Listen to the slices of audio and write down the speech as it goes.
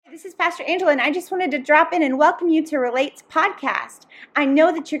This is Pastor Angela, and I just wanted to drop in and welcome you to Relate's podcast. I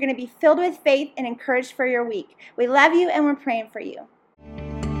know that you're going to be filled with faith and encouraged for your week. We love you, and we're praying for you.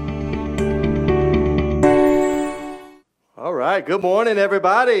 All right, good morning,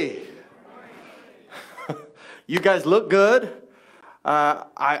 everybody. You guys look good.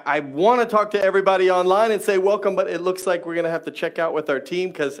 I want to talk to everybody online and say welcome, but it looks like we're going to have to check out with our team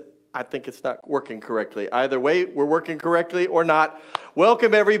because I think it's not working correctly. Either way, we're working correctly or not.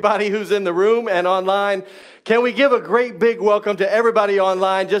 Welcome everybody who's in the room and online. Can we give a great big welcome to everybody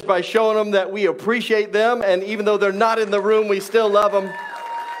online just by showing them that we appreciate them, and even though they're not in the room, we still love them.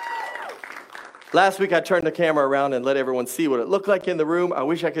 Last week I turned the camera around and let everyone see what it looked like in the room. I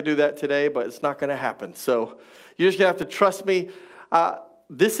wish I could do that today, but it's not going to happen. So you're just going to have to trust me.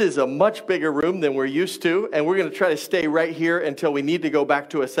 This is a much bigger room than we're used to, and we're going to try to stay right here until we need to go back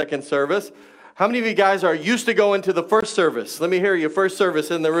to a second service. How many of you guys are used to going to the first service? Let me hear your first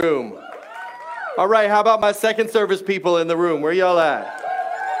service in the room. All right, how about my second service people in the room? Where y'all at?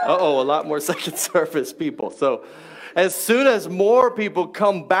 Uh-oh, a lot more second service people. So as soon as more people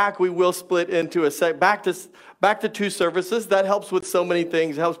come back, we will split into back to two services. That helps with so many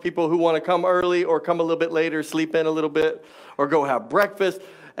things. It helps people who want to come early or come a little bit later, sleep in a little bit, or go have breakfast.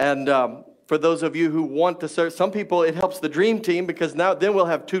 And for those of you who want to serve, some people, it helps the dream team because then we'll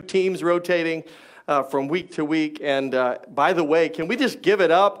have two teams rotating from week to week. And by the way, can we just give it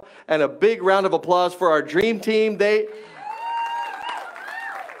up and a big round of applause for our dream team?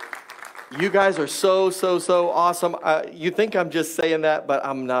 You guys are so awesome. You think I'm just saying that, but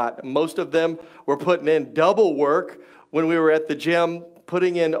I'm not. Most of them were putting in double work when we were at the gym,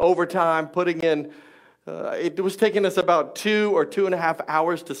 putting in overtime, it was taking us about 2 or 2.5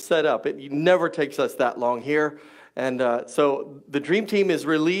 hours to set up. It never takes us that long here. And so the dream team is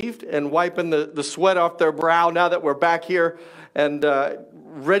relieved and wiping the sweat off their brow now that we're back here and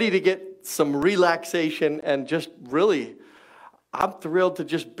ready to get some relaxation and just really, I'm thrilled to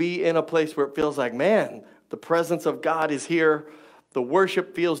just be in a place where it feels like, man, the presence of God is here. The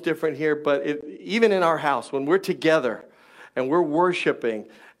worship feels different here, but even in our house, when we're together and we're worshiping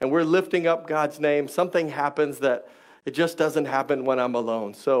and we're lifting up God's name, something happens that it just doesn't happen when I'm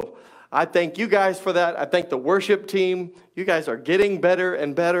alone. So I thank you guys for that. I thank the worship team. You guys are getting better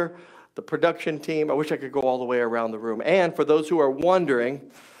and better. The production team, I wish I could go all the way around the room. And for those who are wondering,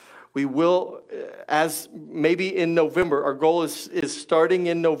 we will, as maybe in November, our goal is starting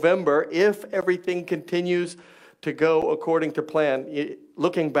in November, if everything continues to go according to plan.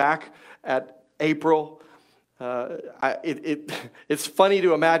 Looking back at April, it's funny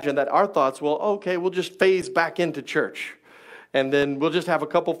to imagine that our thoughts we'll just phase back into church. And then we'll just have a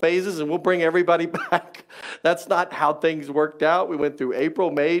couple phases and we'll bring everybody back. That's not how things worked out. We went through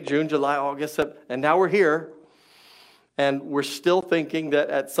April, May, June, July, August, and now we're here. And we're still thinking that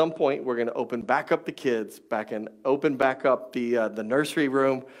at some point we're going to open back up the kids, open back up the nursery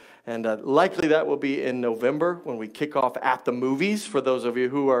room. And likely that will be in November when we kick off At the Movies. For those of you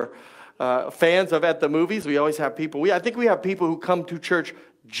who are fans of At the Movies, we always have people. I think we have people who come to church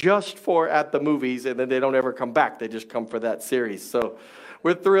just for At the Movies, and then they don't ever come back. They just come for that series. So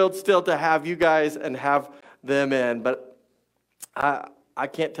we're thrilled still to have you guys and have them in. But I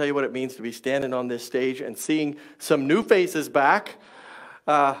can't tell you what it means to be standing on this stage and seeing some new faces back.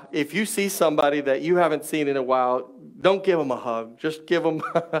 If you see somebody that you haven't seen in a while, don't give them a hug. Just give them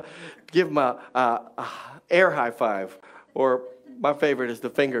a air high five, or my favorite is the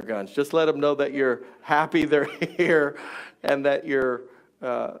finger guns. Just let them know that you're happy they're here and that you're.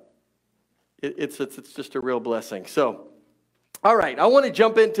 It's just a real blessing. So, all right, I want to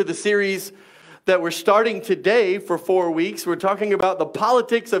jump into the series that we're starting today for 4 weeks. We're talking about the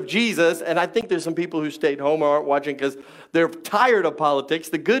politics of Jesus, and I think there's some people who stayed home or aren't watching because they're tired of politics.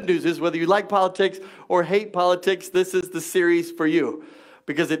 The good news is whether you like politics or hate politics, this is the series for you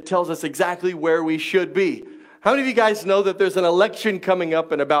because it tells us exactly where we should be. How many of you guys know that there's an election coming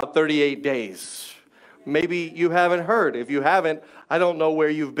up in about 38 days? Maybe you haven't heard. If you haven't, I don't know where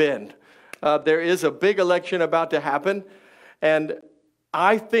you've been. There is a big election about to happen, and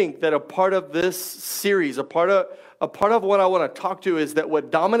I think that a part of this series, a part of what I want to talk to is that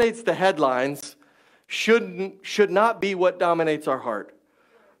what dominates the headlines should not be what dominates our heart.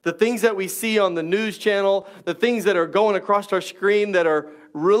 The things that we see on the news channel, the things that are going across our screen that are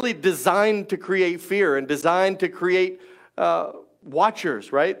really designed to create fear and designed to create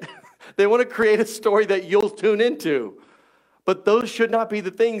watchers, right? They want to create a story that you'll tune into. But those should not be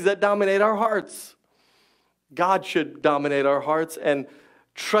the things that dominate our hearts. God should dominate our hearts, and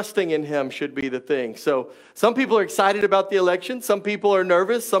trusting in Him should be the thing. So some people are excited about the election. Some people are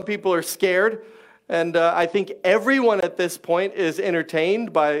nervous. Some people are scared. And I think everyone at this point is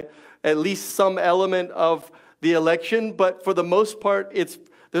entertained by at least some element of the election. But for the most part,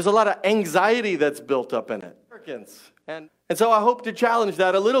 there's a lot of anxiety that's built up in it. And so I hope to challenge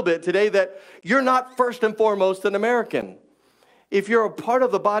that a little bit today, that you're not first and foremost an American. If you're a part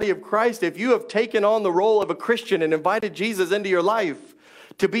of the body of Christ, if you have taken on the role of a Christian and invited Jesus into your life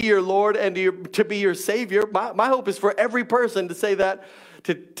to be your Lord and to be your Savior, my hope is for every person to say that,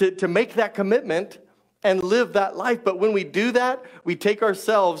 to make that commitment and live that life. But when we do that, we take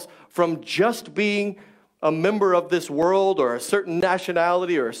ourselves from just being a member of this world or a certain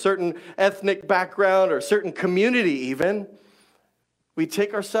nationality or a certain ethnic background or a certain community even. We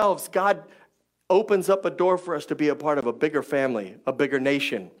take ourselves, God opens up a door for us to be a part of a bigger family, a bigger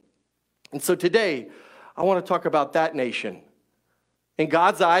nation. And so today, I want to talk about that nation. In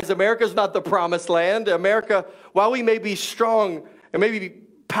God's eyes, America's not the promised land. America, while we may be strong and maybe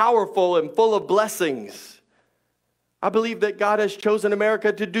powerful and full of blessings, I believe that God has chosen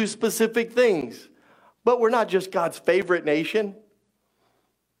America to do specific things. But we're not just God's favorite nation.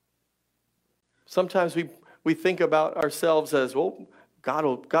 Sometimes we think about ourselves as, well, God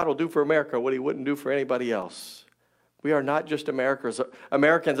will do for America what he wouldn't do for anybody else. We are not just Americans.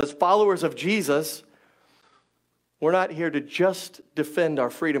 As followers of Jesus, we're not here to just defend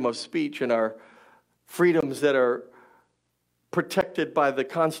our freedom of speech and our freedoms that are protected by the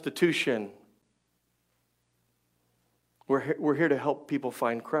Constitution. We're here to help people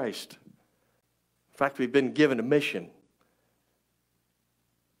find Christ. In fact, we've been given a mission.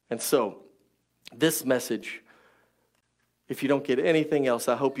 And so, this message, if you don't get anything else,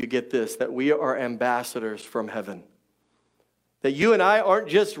 I hope you get this, that we are ambassadors from heaven. That you and I aren't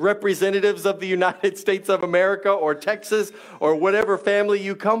just representatives of the United States of America or Texas or whatever family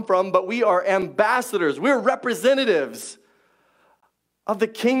you come from, but we are ambassadors. We're representatives of the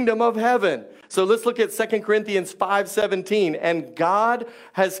kingdom of heaven. So let's look at 2 Corinthians 5:17. And God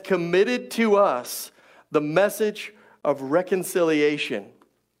has committed to us the message of reconciliation.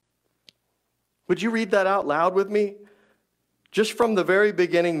 Would you read that out loud with me? Just from the very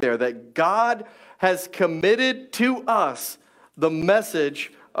beginning there, that God has committed to us the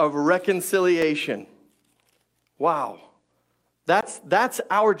message of reconciliation. Wow. That's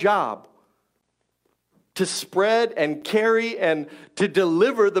our job. To spread and carry and to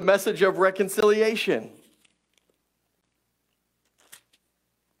deliver the message of reconciliation.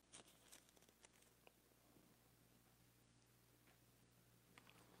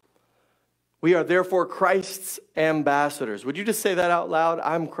 We are therefore Christ's ambassadors. Would you just say that out loud?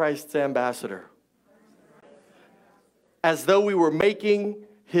 I'm Christ's ambassador. As though we were making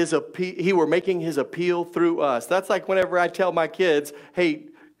his appeal through us. That's like whenever I tell my kids, hey,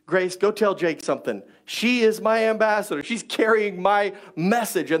 Grace, go tell Jake something. She is my ambassador. She's carrying my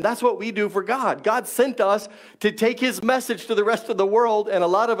message. And that's what we do for God. God sent us to take his message to the rest of the world. And a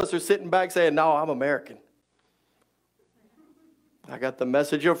lot of us are sitting back saying, no, I'm American. I got the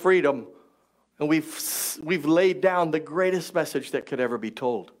message of freedom. And we've laid down the greatest message that could ever be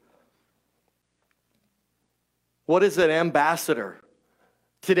told. What is an ambassador?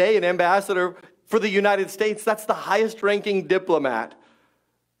 Today, an ambassador for the United States, that's the highest ranking diplomat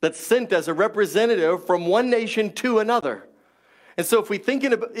that's sent as a representative from one nation to another. And so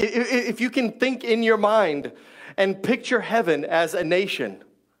if you can think in your mind and picture heaven as a nation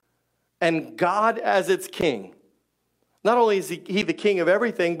and God as its king, not only is he the king of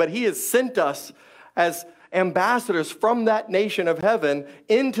everything, but he has sent us as ambassadors from that nation of heaven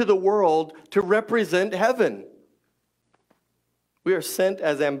into the world to represent heaven. We are sent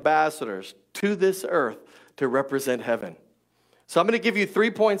as ambassadors to this earth to represent heaven. So I'm going to give you 3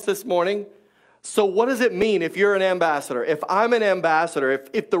 points this morning. So what does it mean if you're an ambassador? If I'm an ambassador,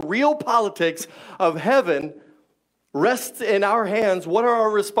 if the real politics of heaven rests in our hands, what are our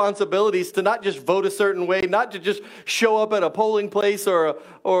responsibilities to not just vote a certain way, not to just show up at a polling place or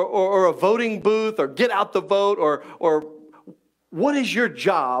a voting booth or get out the vote, or what is your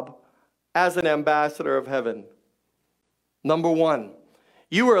job as an ambassador of heaven? Number one,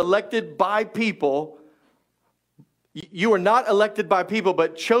 you were elected by people. You are not elected by people,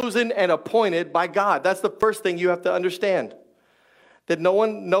 but chosen and appointed by God. That's the first thing you have to understand. That no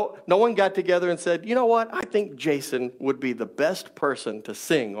one got together and said, you know what, I think Jason would be the best person to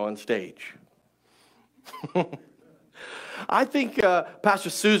sing on stage. I think Pastor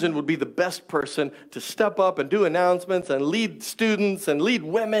Susan would be the best person to step up and do announcements and lead students and lead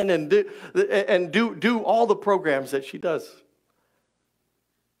women and do all the programs that she does.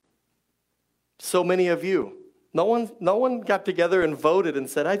 So many of you. No one got together and voted and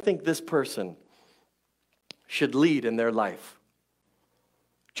said, I think this person should lead in their life.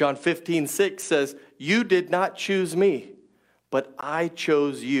 John 15:6 says, "You did not choose me, but I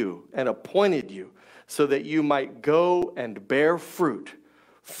chose you and appointed you so that you might go and bear fruit,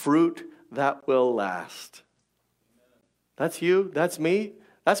 fruit that will last." That's you, that's me.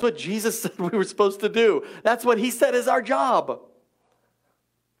 That's what Jesus said we were supposed to do. That's what he said is our job.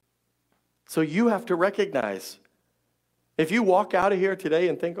 So you have to recognize, if you walk out of here today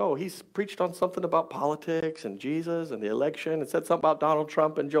and think, oh, he's preached on something about politics and Jesus and the election and said something about Donald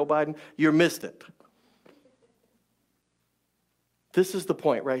Trump and Joe Biden, you missed it. This is the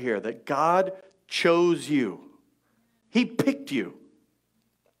point right here, that God chose you. He picked you.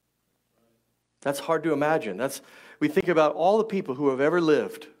 That's hard to imagine. We think about all the people who have ever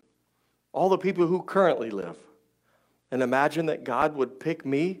lived, all the people who currently live, and imagine that God would pick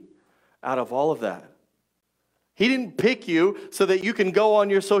me out of all of that. He didn't pick you so that you can go on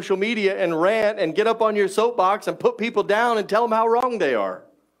your social media and rant and get up on your soapbox and put people down and tell them how wrong they are.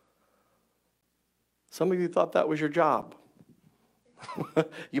 Some of you thought that was your job.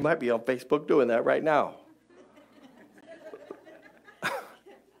 You might be on Facebook doing that right now.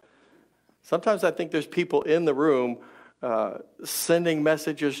 Sometimes I think there's people in the room sending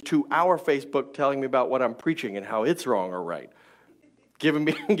messages to our Facebook telling me about what I'm preaching and how it's wrong or right. Giving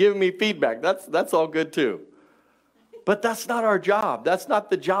me feedback. That's all good too. But that's not our job. That's not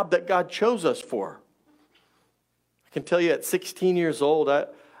the job that God chose us for. I can tell you at 16 years old, I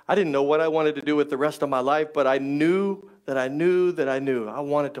didn't know what I wanted to do with the rest of my life, but I knew I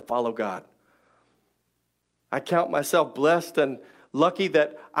wanted to follow God. I count myself blessed and lucky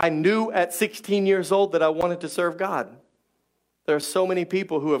that I knew at 16 years old that I wanted to serve God. There are so many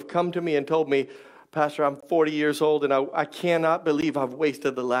people who have come to me and told me, Pastor, I'm 40 years old and I cannot believe I've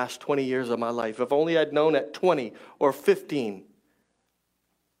wasted the last 20 years of my life. If only I'd known at 20 or 15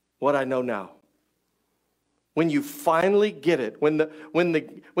 what I know now. When you finally get it, when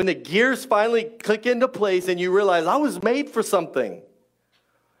the gears finally click into place and you realize I was made for something.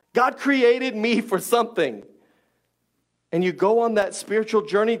 God created me for something. And you go on that spiritual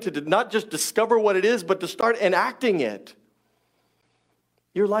journey to not just discover what it is, but to start enacting it.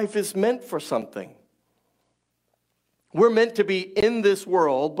 Your life is meant for something. We're meant to be in this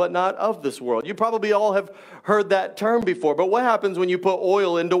world, but not of this world. You probably all have heard that term before. But what happens when you put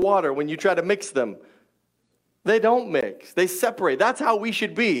oil into water, when you try to mix them? They don't mix. They separate. That's how we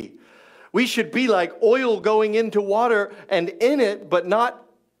should be. We should be like oil going into water and in it, but not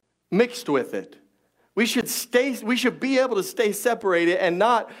mixed with it. We should be able to stay separated and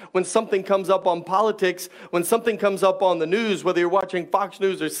not when something comes up on politics, when something comes up on the news, whether you're watching Fox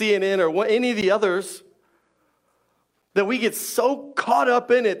News or CNN or any of the others, that we get so caught up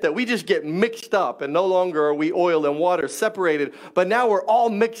in it that we just get mixed up and no longer are we oil and water separated, but now we're all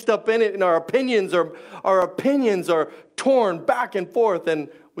mixed up in it and our opinions are torn back and forth and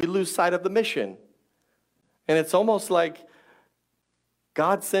we lose sight of the mission. And it's almost like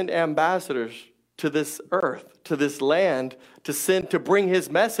God sent ambassadors to this earth, to this land, to bring his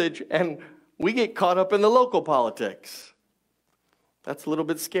message, and we get caught up in the local politics. That's a little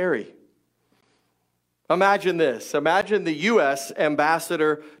bit scary. Imagine this. Imagine the U.S.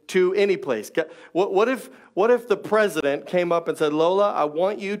 ambassador to any place. What if the president came up and said, Lola, I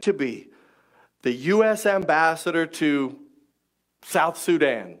want you to be the U.S. ambassador to South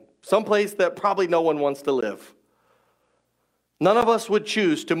Sudan, someplace that probably no one wants to live. None of us would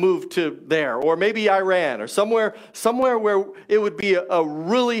choose to move to there, or maybe Iran, or somewhere where it would be a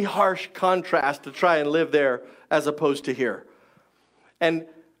really harsh contrast to try and live there as opposed to here. And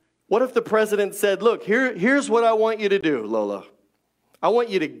what if the president said, look, here's what I want you to do, Lola. I want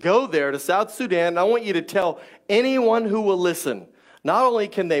you to go there to South Sudan, and I want you to tell anyone who will listen, not only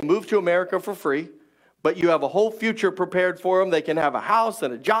can they move to America for free, but you have a whole future prepared for them. They can have a house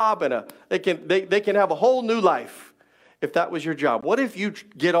and a job, and they can have a whole new life. If that was your job. What if you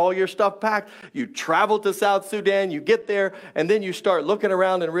get all your stuff packed, you travel to South Sudan, you get there, and then you start looking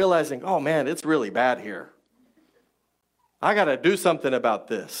around and realizing, oh man, it's really bad here. I got to do something about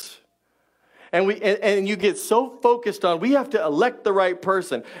this. And you get so focused on, we have to elect the right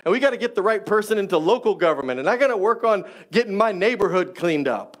person, and we got to get the right person into local government, and I got to work on getting my neighborhood cleaned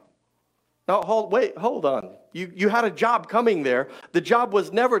up. Now, hold on. You had a job coming there. The job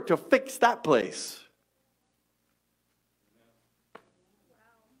was never to fix that place.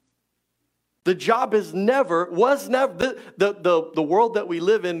 The job was never, the world that we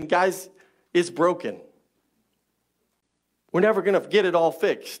live in, guys, is broken. We're never going to get it all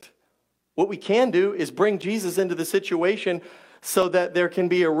fixed. What we can do is bring Jesus into the situation so that there can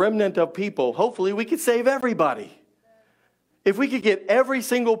be a remnant of people. Hopefully we could save everybody. If we could get every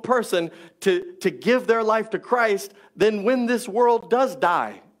single person to give their life to Christ, then when this world does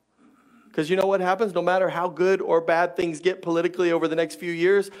die, because you know what happens? No matter how good or bad things get politically over the next few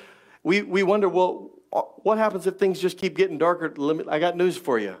years, we wonder, well, what happens if things just keep getting darker? I got news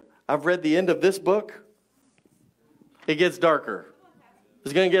for you. I've read the end of this book. It gets darker.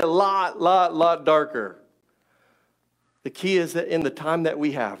 It's going to get a lot darker. The key is that in the time that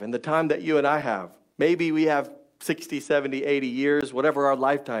we have, in the time that you and I have, maybe we have 60, 70, 80 years, whatever our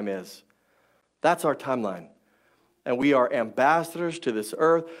lifetime is. That's our timeline. And we are ambassadors to this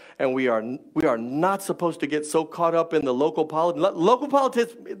earth, and we are not supposed to get so caught up in the local politics. Local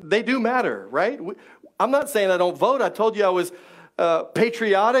politics, they do matter, right? I'm not saying I don't vote. I told you I was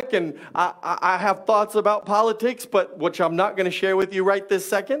patriotic, and I have thoughts about politics, but which I'm not going to share with you right this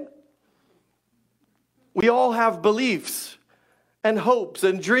second. We all have beliefs and hopes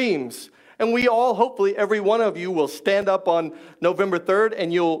and dreams. And we all, hopefully, every one of you will stand up on November 3rd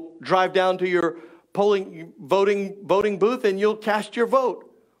and you'll drive down to your voting booth and you'll cast your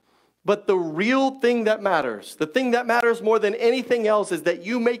vote. But the real thing that matters, the thing that matters more than anything else, is that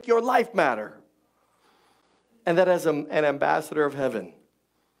you make your life matter. And that as an ambassador of heaven,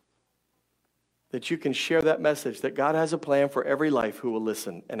 that you can share that message that God has a plan for every life who will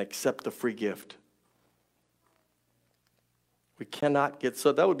listen and accept the free gift. We cannot get,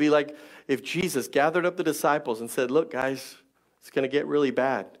 so that would be like if Jesus gathered up the disciples and said, look, guys, it's going to get really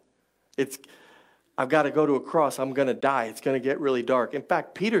bad. I've got to go to a cross. I'm going to die. It's going to get really dark. In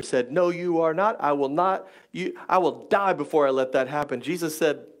fact, Peter said, no, you are not. I will not. I will die before I let that happen. Jesus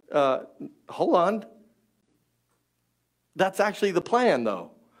said, hold on. That's actually the plan,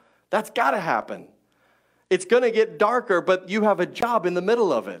 though. That's got to happen. It's going to get darker, but you have a job in the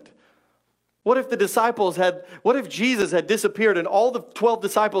middle of it. What if Jesus had disappeared and all the 12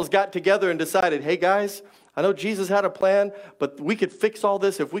 disciples got together and decided, hey guys, I know Jesus had a plan, but we could fix all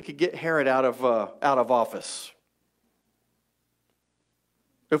this if we could get Herod out of office.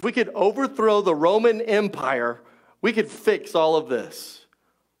 If we could overthrow the Roman Empire, we could fix all of this.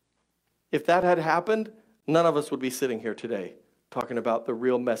 If that had happened, none of us would be sitting here today talking about the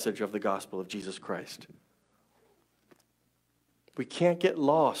real message of the gospel of Jesus Christ. We can't get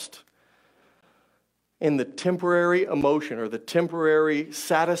lost in the temporary emotion or the temporary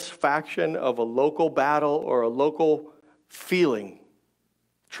satisfaction of a local battle or a local feeling,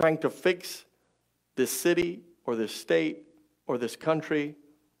 trying to fix this city or this state or this country,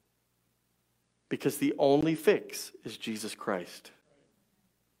 because the only fix is Jesus Christ.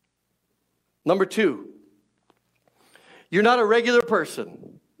 Number 2, you're not a regular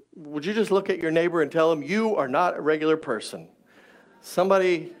person. Would you just look at your neighbor and tell them, you are not a regular person?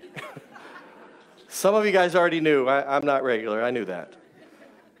 Somebody... Some of you guys already knew. I'm not regular. I knew that.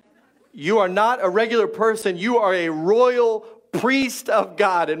 You are not a regular person. You are a royal priest of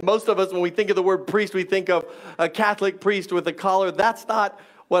God. And most of us, when we think of the word priest, we think of a Catholic priest with a collar. That's not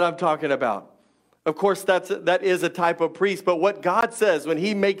what I'm talking about. Of course, that is a type of priest. But what God says when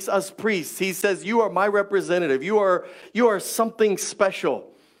he makes us priests, he says, you are my representative. You are something special.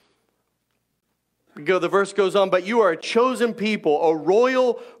 The verse goes on, but you are a chosen people, a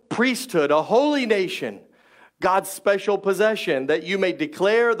royal priesthood, a holy nation, God's special possession, that you may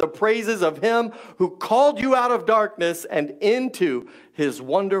declare the praises of him who called you out of darkness and into his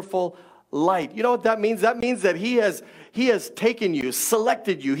wonderful light. You know what that means? That means that he has taken you,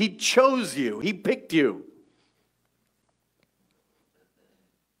 selected you, he chose you, he picked you.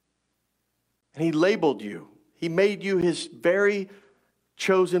 And he labeled you. He made you his very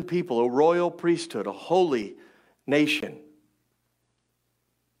chosen people, a royal priesthood, a holy nation.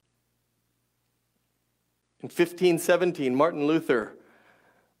 In 1517, Martin Luther,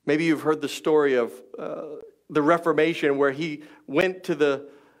 maybe you've heard the story of the Reformation, where he went to the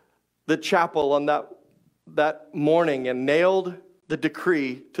chapel on that morning and nailed the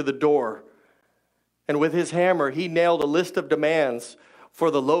decree to the door. And with his hammer, he nailed a list of demands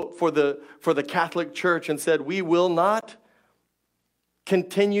for the Catholic Church and said, we will not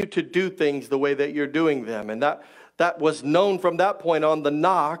continue to do things the way that you're doing them. And that was known from that point on. The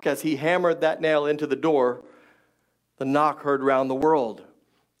knock, as he hammered that nail into the door, the knock heard around the world.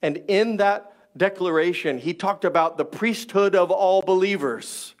 And in that declaration, he talked about the priesthood of all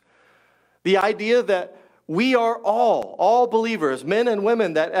believers. The idea that we are all believers, men and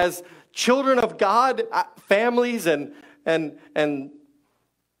women, that as children of God, families and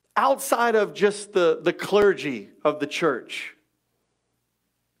outside of just the clergy of the church,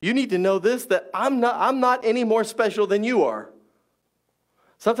 you need to know this, that I'm not any more special than you are.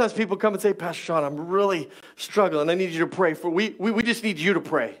 Sometimes people come and say, Pastor Sean, I'm really struggling. I need you to pray for, we just need you to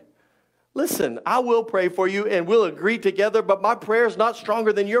pray. Listen, I will pray for you and we'll agree together, but my prayer is not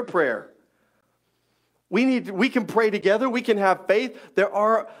stronger than your prayer. We can pray together. We can have faith. There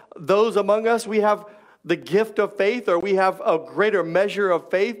are those among us, we have the gift of faith, or we have a greater measure of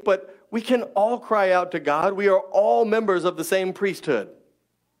faith, but we can all cry out to God. We are all members of the same priesthood.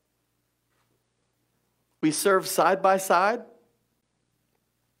 We serve side by side.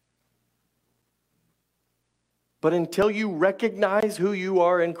 But until you recognize who you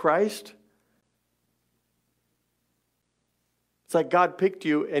are in Christ, it's like God picked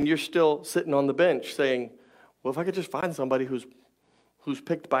you and you're still sitting on the bench saying, well, if I could just find somebody who's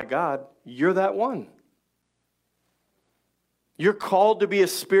picked by God, you're that one. You're called to be a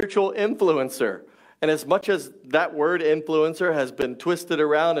spiritual influencer. And as much as that word influencer has been twisted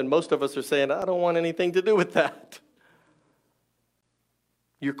around and most of us are saying, I don't want anything to do with that.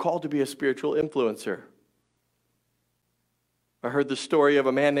 You're called to be a spiritual influencer. I heard the story of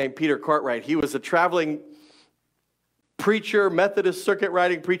a man named Peter Cartwright. He was a traveling preacher, Methodist circuit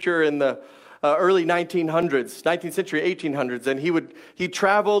riding preacher in the early 1900s, 19th century, 1800s. And he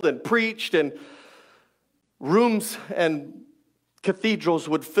traveled and preached, and rooms and cathedrals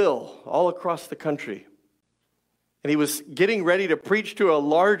would fill all across the country. And he was getting ready to preach to a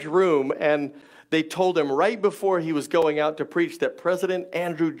large room, and they told him right before he was going out to preach that President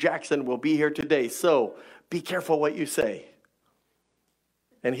Andrew Jackson will be here today. So be careful what you say.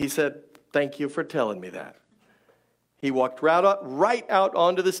 And he said, thank you for telling me that. He walked right out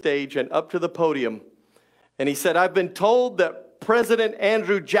onto the stage and up to the podium. And he said, I've been told that President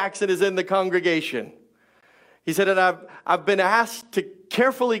Andrew Jackson is in the congregation. He said, and I've been asked to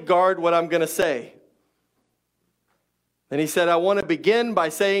carefully guard what I'm going to say. And he said, I want to begin by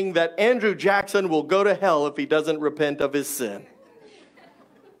saying that Andrew Jackson will go to hell if he doesn't repent of his sin.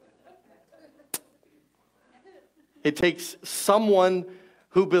 It takes someone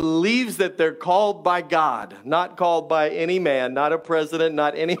who believes that they're called by God, not called by any man, not a president,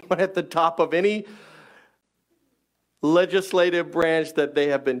 not anyone at the top of any legislative branch, that they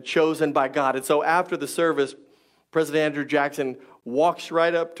have been chosen by God. And so after the service, President Andrew Jackson walks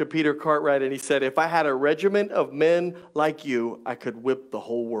right up to Peter Cartwright and he said, if I had a regiment of men like you, I could whip the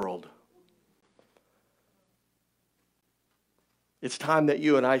whole world. It's time that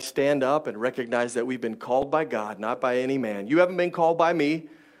you and I stand up and recognize that we've been called by God, not by any man. You haven't been called by me.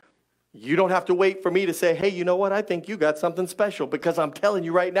 You don't have to wait for me to say, hey, you know what? I think you got something special, because I'm telling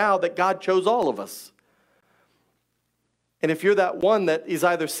you right now that God chose all of us. And if you're that one that is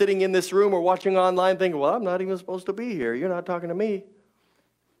either sitting in this room or watching online thinking, well, I'm not even supposed to be here. You're not talking to me.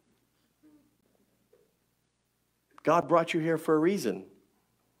 God brought you here for a reason.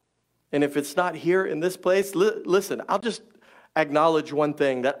 And if it's not here in this place, listen, I'll just acknowledge one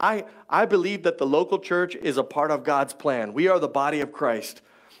thing, that I believe that the local church is a part of God's plan. We are the body of Christ.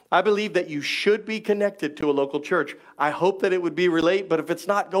 I believe that you should be connected to a local church. I hope that it would be Relate, but if it's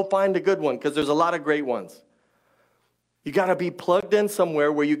not, go find a good one, because there's a lot of great ones. You got to be plugged in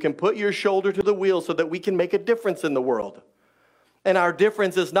somewhere where you can put your shoulder to the wheel so that we can make a difference in the world. And our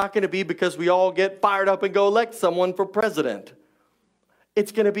difference is not going to be because we all get fired up and go elect someone for president.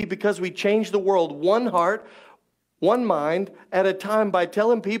 It's going to be because we change the world one heart, one mind at a time, by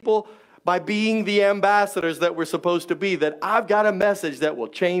telling people, by being the ambassadors that we're supposed to be, that I've got a message that will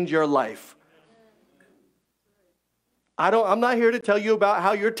change your life. I'm not here to tell you about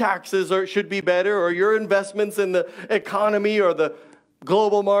how your taxes should be better, or your investments in the economy or the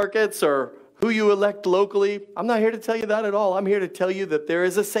global markets, or who you elect locally. I'm not here to tell you that at all. I'm here to tell you that there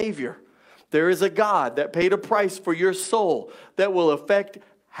is a Savior. There is a God that paid a price for your soul that will affect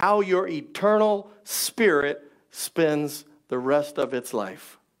how your eternal spirit spends the rest of its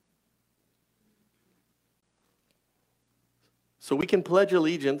life. So we can pledge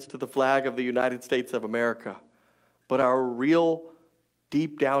allegiance to the flag of the United States of America, but our real,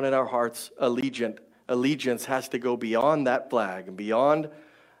 deep down in our hearts, allegiance has to go beyond that flag and beyond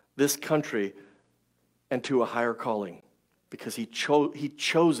this country and to a higher calling, because he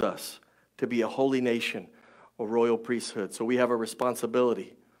chose us to be a holy nation, a royal priesthood. So we have a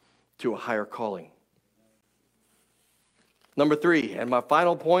responsibility to a higher calling. Number 3, and my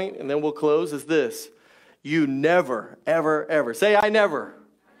final point, and then we'll close, is this. You never, ever, ever, say I never,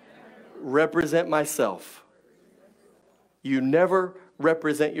 represent myself. You never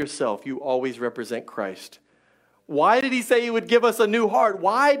represent yourself. You always represent Christ. Why did he say he would give us a new heart?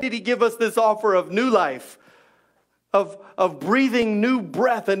 Why did he give us this offer of new life, of breathing new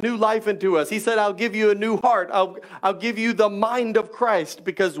breath and new life into us? He said, I'll give you a new heart. I'll give you the mind of Christ,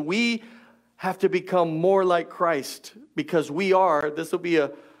 because we have to become more like Christ, because we are, this will be a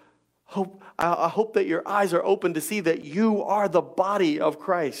hope. I hope that your eyes are open to see that you are the body of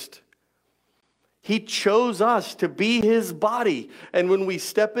Christ. He chose us to be his body. And when we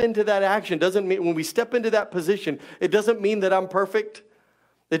step into that action, when we step into that position, it doesn't mean that I'm perfect.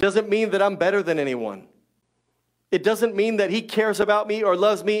 It doesn't mean that I'm better than anyone. It doesn't mean that he cares about me or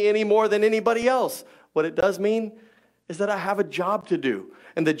loves me any more than anybody else. What it does mean is that I have a job to do.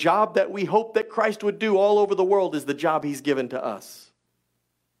 And the job that we hope that Christ would do all over the world is the job he's given to us.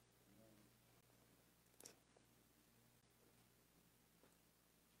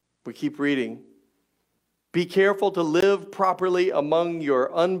 We keep reading. Be careful to live properly among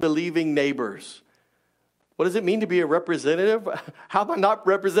your unbelieving neighbors. What does it mean to be a representative? How am I not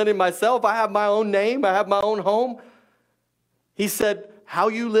representing myself? I have my own name. I have my own home. He said, how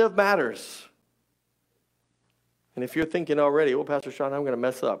you live matters. And if you're thinking already, well, Pastor Sean, I'm going to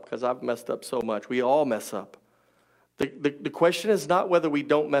mess up because I've messed up so much. We all mess up. The question is not whether we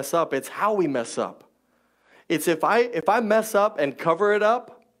don't mess up. It's how we mess up. It's if I mess up and cover it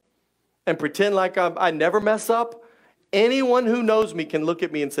up, and pretend like I never mess up, anyone who knows me can look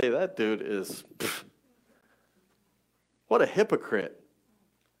at me and say, that dude is, what a hypocrite.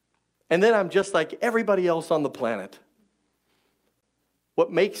 And then I'm just like everybody else on the planet.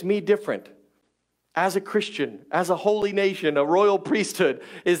 What makes me different as a Christian, as a holy nation, a royal priesthood,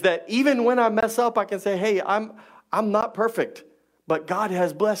 is that even when I mess up, I can say, hey, I'm not perfect, but God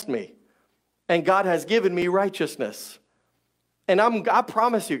has blessed me, and God has given me righteousness. And I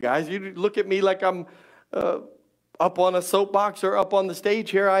promise you guys, you look at me like I'm up on a soapbox or up on the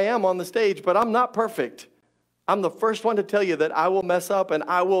stage. Here I am on the stage, but I'm not perfect. I'm the first one to tell you that I will mess up, and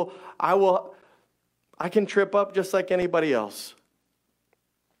I can trip up just like anybody else.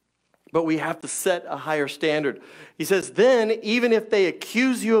 But we have to set a higher standard. He says, then even if they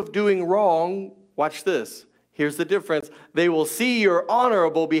accuse you of doing wrong, watch this. Here's the difference. They will see your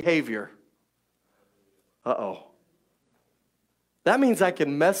honorable behavior. Uh-oh. That means I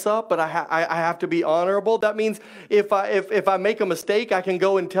can mess up, but I have to be honorable. That means if I make a mistake, I can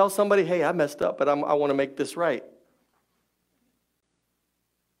go and tell somebody, hey, I messed up, but I want to make this right.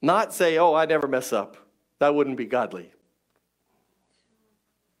 Not say, oh, I never mess up. That wouldn't be godly.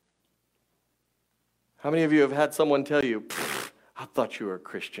 How many of you have had someone tell you, I thought you were a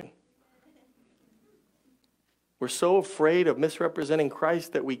Christian? We're so afraid of misrepresenting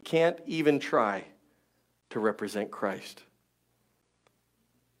Christ that we can't even try to represent Christ.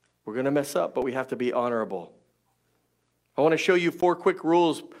 We're going to mess up, but we have to be honorable. I want to show you 4 quick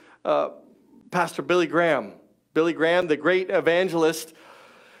rules. Pastor Billy Graham, the great evangelist,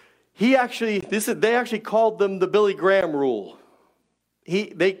 they actually called them the Billy Graham rule.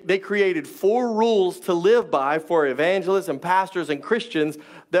 They created 4 rules to live by for evangelists and pastors and Christians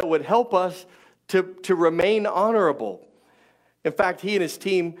that would help us to remain honorable. In fact, he and his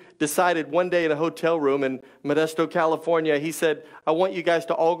team decided one day in a hotel room in Modesto, California, he said, I want you guys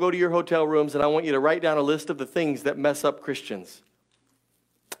to all go to your hotel rooms and I want you to write down a list of the things that mess up Christians.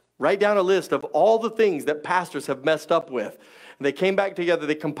 Write down a list of all the things that pastors have messed up with. And they came back together,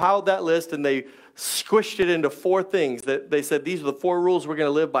 they compiled that list, and they squished it into 4 things that they said, these are the 4 rules we're going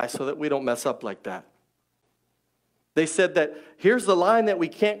to live by so that we don't mess up like that. They said that here's the line that we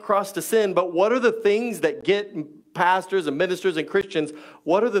can't cross to sin, but what are the things that get pastors and ministers and Christians,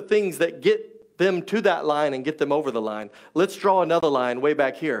 what are the things that get them to that line and get them over the line? Let's draw another line way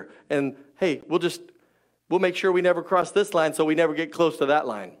back here. And hey, we'll make sure we never cross this line so we never get close to that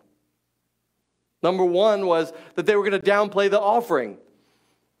line. Number 1 was that they were going to downplay the offering.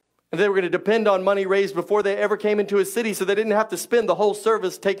 And they were going to depend on money raised before they ever came into a city so they didn't have to spend the whole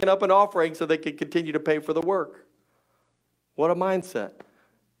service taking up an offering so they could continue to pay for the work. What a mindset.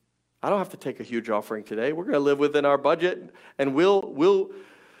 I don't have to take a huge offering today. We're going to live within our budget, and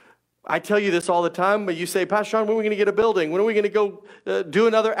I tell you this all the time, but you say, Pastor Sean, when are we going to get a building? When are we going to go do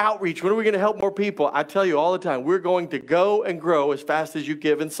another outreach? When are we going to help more people? I tell you all the time, we're going to go and grow as fast as you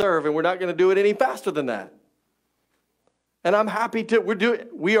give and serve, and we're not going to do it any faster than that. And I'm happy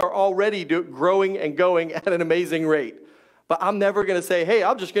we are already growing and going at an amazing rate. But I'm never going to say, hey,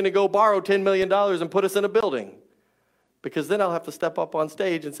 I'm just going to go borrow $10 million and put us in a building. Because then I'll have to step up on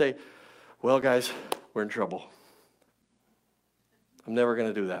stage and say, well, guys, we're in trouble. I'm never going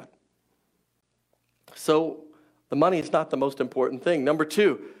to do that. So the money is not the most important thing. Number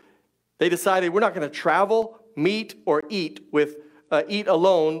 2, they decided we're not going to travel, meet, or eat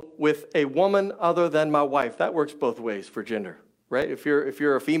alone with a woman other than my wife. That works both ways for gender, right? If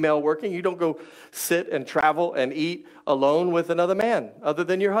you're a female working, you don't go sit and travel and eat alone with another man other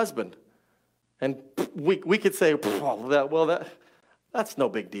than your husband. And we could say, that's no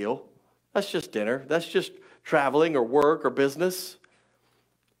big deal. That's just dinner. That's just traveling or work or business.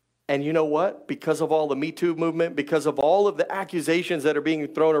 And you know what? Because of all the Me Too movement, because of all of the accusations that are being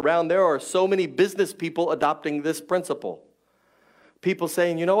thrown around, there are so many business people adopting this principle. People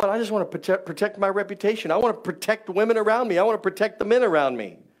saying, you know what? I just want to protect my reputation. I want to protect women around me. I want to protect the men around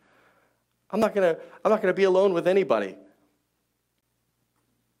me. I'm not going to be alone with anybody.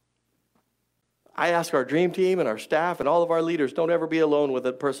 I ask our dream team and our staff and all of our leaders, don't ever be alone with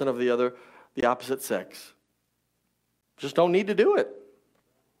a person of the opposite sex. Just don't need to do it.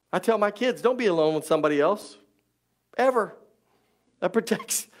 I tell my kids, don't be alone with somebody else. Ever. That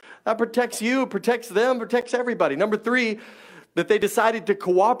protects you, protects them, protects everybody. Number 3, that they decided to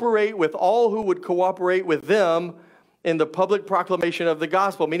cooperate with all who would cooperate with them in the public proclamation of the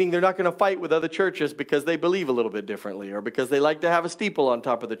gospel, meaning they're not going to fight with other churches because they believe a little bit differently, or because they like to have a steeple on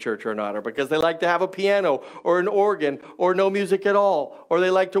top of the church or not, or because they like to have a piano or an organ or no music at all, or they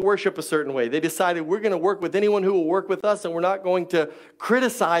like to worship a certain way. They decided we're going to work with anyone who will work with us, and we're not going to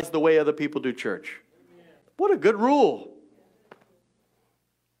criticize the way other people do church. What a good rule.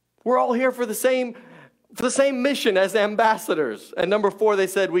 We're all here for the same mission as ambassadors. And number 4, they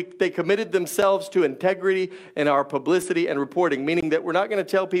said they committed themselves to integrity in our publicity and reporting, meaning that we're not going to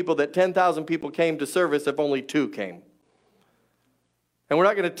tell people that 10,000 people came to service if only 2 came. And we're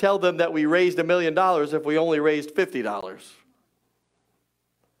not going to tell them that we raised $1 million if we only raised $50.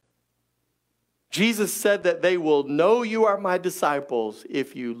 Jesus said that they will know you are my disciples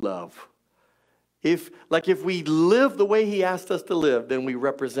if you love. If we live the way he asked us to live, then we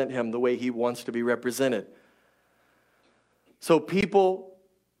represent him the way he wants to be represented. So people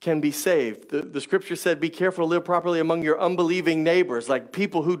can be saved. The scripture said, be careful to live properly among your unbelieving neighbors, like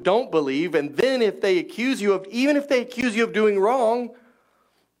people who don't believe. And then even if they accuse you of doing wrong,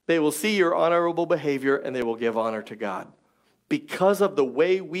 they will see your honorable behavior and they will give honor to God. Because of the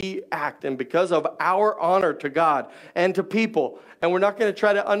way we act and because of our honor to God and to people. And we're not going to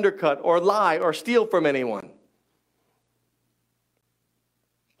try to undercut or lie or steal from anyone.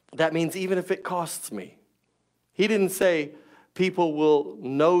 That means even if it costs me. He didn't say people will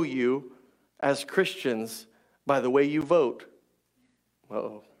know you as Christians by the way you vote.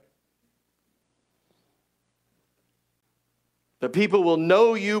 Uh-oh. The people will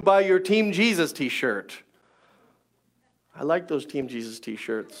know you by your Team Jesus t-shirt. I like those Team Jesus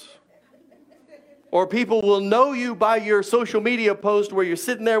t-shirts. Or people will know you by your social media post where you're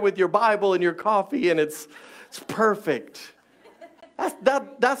sitting there with your Bible and your coffee and it's perfect.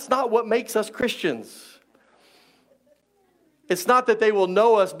 That's not what makes us Christians. It's not that they will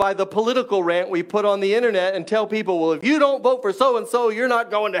know us by the political rant we put on the internet and tell people, well, if you don't vote for so-and-so, you're not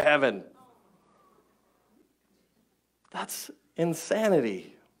going to heaven. That's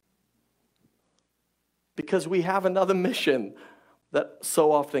insanity. Because we have another mission that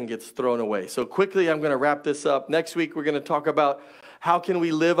so often gets thrown away. So quickly, I'm going to wrap this up. Next week, we're going to talk about how can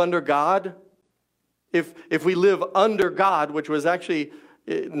we live under God. If we live under God, which was actually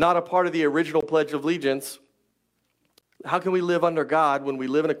not a part of the original Pledge of Allegiance, how can we live under God when we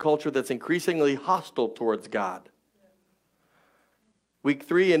live in a culture that's increasingly hostile towards God? Week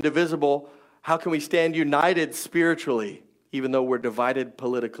 3, indivisible, how can we stand united spiritually, even though we're divided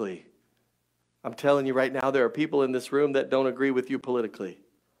politically? I'm telling you right now, there are people in this room that don't agree with you politically.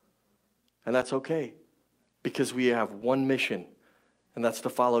 And that's okay, because we have one mission, and that's to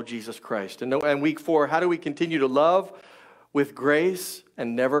follow Jesus Christ. And week 4, how do we continue to love with grace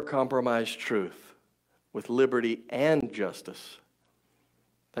and never compromise truth, with liberty and justice?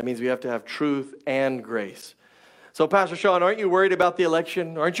 That means we have to have truth and grace. So, Pastor Sean, aren't you worried about the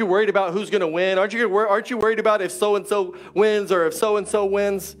election? Aren't you worried about who's going to win? Aren't you worried about if so-and-so wins or if so-and-so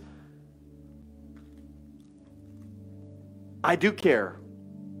wins? I do care,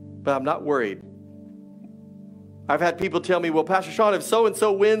 but I'm not worried. I've had people tell me, well, Pastor Sean, if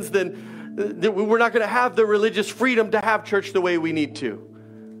so-and-so wins, then we're not going to have the religious freedom to have church the way we need to.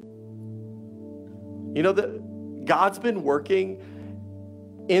 You know, God's been working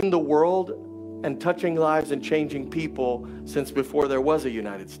in the world and touching lives and changing people since before there was a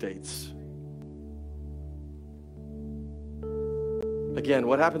United States. Again,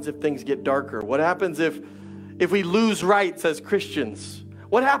 what happens if things get darker? What happens if we lose rights as Christians?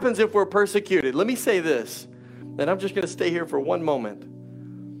 What happens if we're persecuted? Let me say this, and I'm just going to stay here for one moment.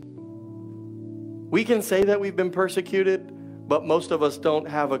 We can say that we've been persecuted, but most of us don't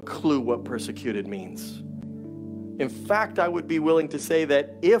have a clue what persecuted means. In fact, I would be willing to say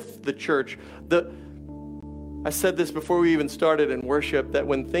that if the church, I said this before we even started in worship, that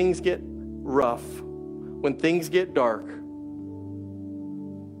when things get rough, when things get dark,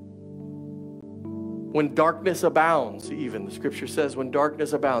 when darkness abounds, even, the scripture says, when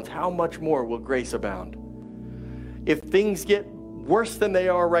darkness abounds, how much more will grace abound? If things get worse than they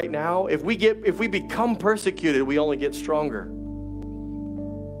are right now, if we become persecuted, we only get stronger.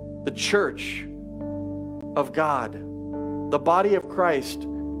 The church of God, the body of Christ,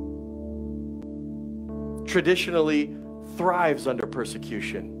 traditionally thrives under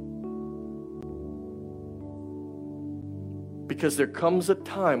persecution. Because there comes a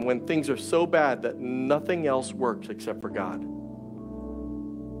time when things are so bad that nothing else works except for God.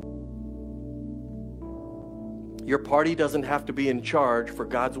 Your party doesn't have to be in charge for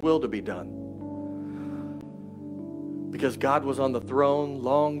God's will to be done. Because God was on the throne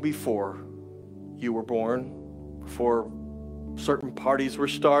long before you were born, before certain parties were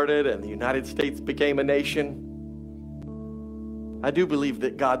started and the United States became a nation. I do believe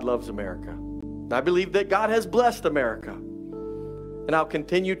that God loves America. I believe that God has blessed America. And I'll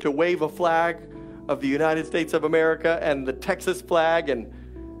continue to wave a flag of the United States of America and the Texas flag, and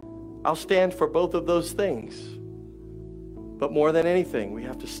I'll stand for both of those things. But more than anything, we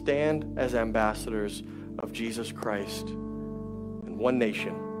have to stand as ambassadors of Jesus Christ in one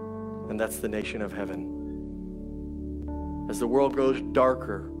nation, and that's the nation of heaven. As the world goes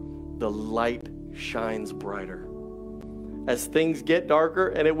darker, the light shines brighter. As things get darker,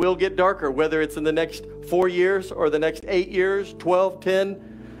 and it will get darker, whether it's in the next 4 years or the next 8 years, 12, 10,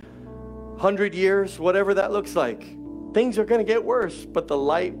 100 years, whatever that looks like, things are going to get worse, but the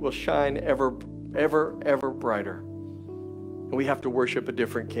light will shine ever, ever, ever brighter. And we have to worship a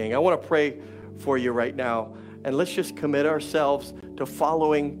different king. I want to pray for you right now, and let's just commit ourselves to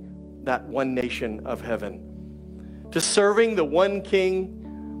following that one nation of heaven, to serving the one king.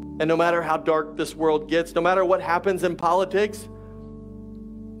 And no matter how dark this world gets, no matter what happens in politics,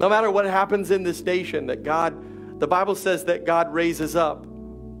 no matter what happens in this nation, that God, the Bible says that God raises up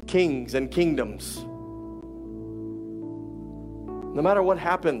kings and kingdoms. No matter what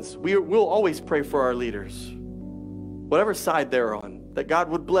happens, we'll always pray for our leaders, whatever side they're on, that God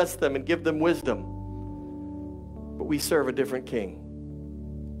would bless them and give them wisdom. But we serve a different king.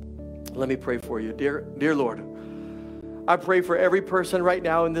 Let me pray for you. Dear Lord, I pray for every person right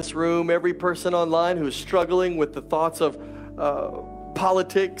now in this room, every person online who's struggling with the thoughts of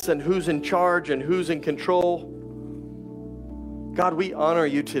politics and who's in charge and who's in control. God, we honor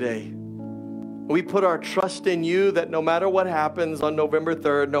you today. We put our trust in you that no matter what happens on November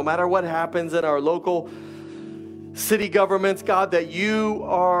 3rd, no matter what happens in our local city governments, God, that you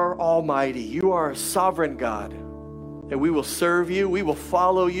are almighty. You are a sovereign God. And we will serve you, we will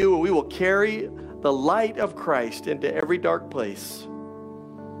follow you, and we will carry the light of Christ into every dark place,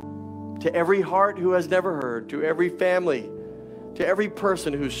 to every heart who has never heard, to every family, to every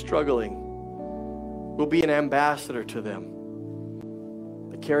person who's struggling. We'll be an ambassador to them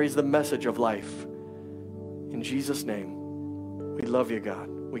that carries the message of life. In Jesus' name, we love you, God.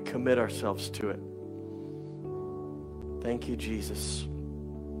 We commit ourselves to it. Thank you, Jesus.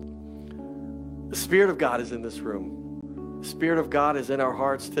 The Spirit of God is in this room. The Spirit of God is in our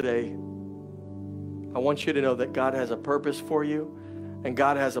hearts today. I want you to know that God has a purpose for you, and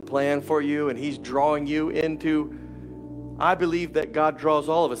God has a plan for you, and He's drawing you into, I believe that God draws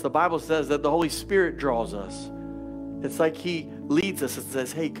all of us. The Bible says that the Holy Spirit draws us. It's like He leads us and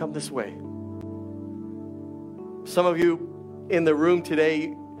says, hey, come this way. Some of you in the room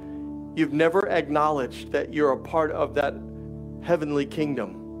today, you've never acknowledged that you're a part of that heavenly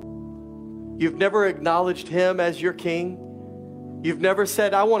kingdom. You've never acknowledged Him as your King. You've never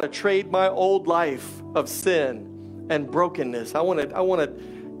said, I want to trade my old life of sin and brokenness. I want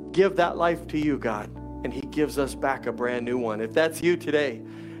to give that life to you, God. And He gives us back a brand new one. If that's you today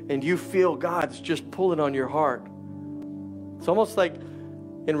and you feel God's just pulling on your heart, it's almost like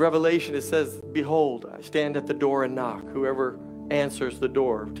in Revelation it says, behold, I stand at the door and knock. Whoever answers the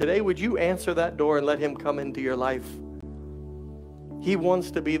door. Today, would you answer that door and let Him come into your life? He wants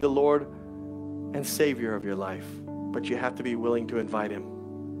to be the Lord and Savior of your life. But you have to be willing to invite Him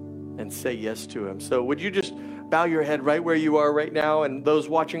and say yes to Him. So would you just bow your head right where you are right now? And those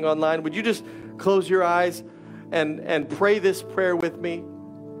watching online, would you just close your eyes and pray this prayer with me?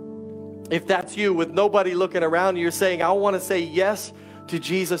 If that's you, with nobody looking around, you're saying, I want to say yes to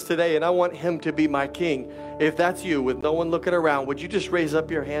Jesus today, and I want Him to be my King. If that's you, with no one looking around, would you just raise up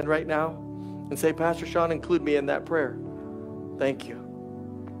your hand right now and say, Pastor Sean, include me in that prayer? Thank you.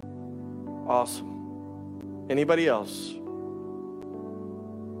 Awesome. Anybody else?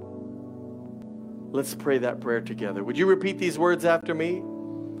 Let's pray that prayer together. Would you repeat these words after me?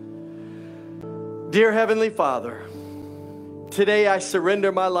 Dear Heavenly Father, today I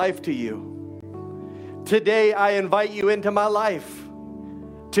surrender my life to you. Today I invite you into my life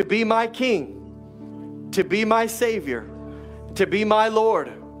to be my King, to be my Savior, to be my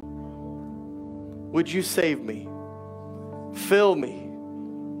Lord. Would you save me? Fill me.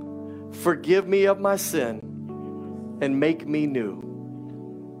 Forgive me of my sin and make me new.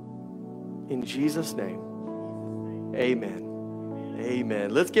 In Jesus' name, amen.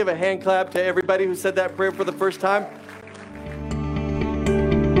 Amen. Let's give a hand clap to everybody who said that prayer for the first time.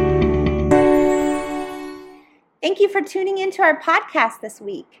 Thank you for tuning into our podcast this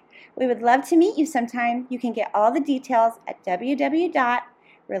week. We would love to meet you sometime. You can get all the details at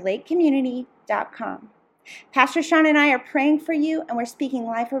www.relatecommunity.com. Pastor Sean and I are praying for you, and we're speaking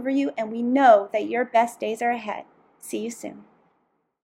life over you, and we know that your best days are ahead. See you soon.